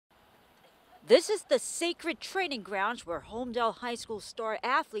This is the sacred training grounds where Holmdel High School star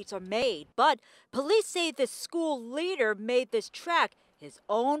athletes are made. But police say the school leader made this track his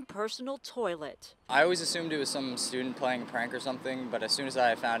own personal toilet. I always assumed it was some student playing a prank or something, but as soon as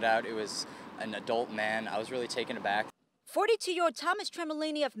I found out it was an adult man, I was really taken aback. 42-year-old Thomas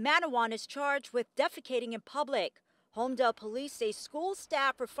Tramaglini of Manawan is charged with defecating in public. Holmdel police say school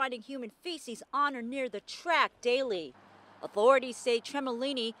staff are finding human feces on or near the track daily. Authorities say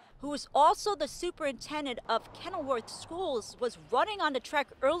Tramaglini, who is also the superintendent of Kenilworth schools, was running on the track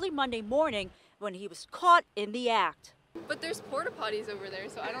early Monday morning when he was caught in the act. But there's porta potties over there,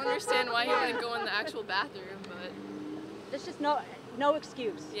 so I don't understand why he wouldn't go in the actual bathroom, but There's just no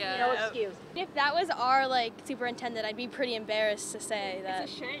excuse. Yeah. No excuse. If that was our superintendent, I'd be pretty embarrassed to say that.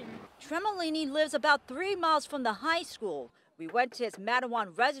 it's a shame. Tramaglini lives about 3 miles from the high school. We went to his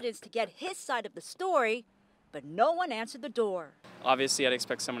Manawan residence to get his side of the story, but no one answered the door. Obviously, I'd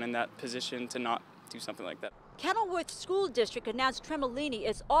expect someone in that position to not do something like that. Kenilworth School District announced Tramaglini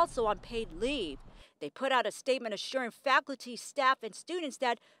is also on paid leave. They put out a statement assuring faculty, staff, and students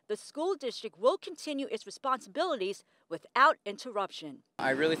that the school district will continue its responsibilities without interruption. I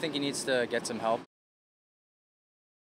really think he needs to get some help.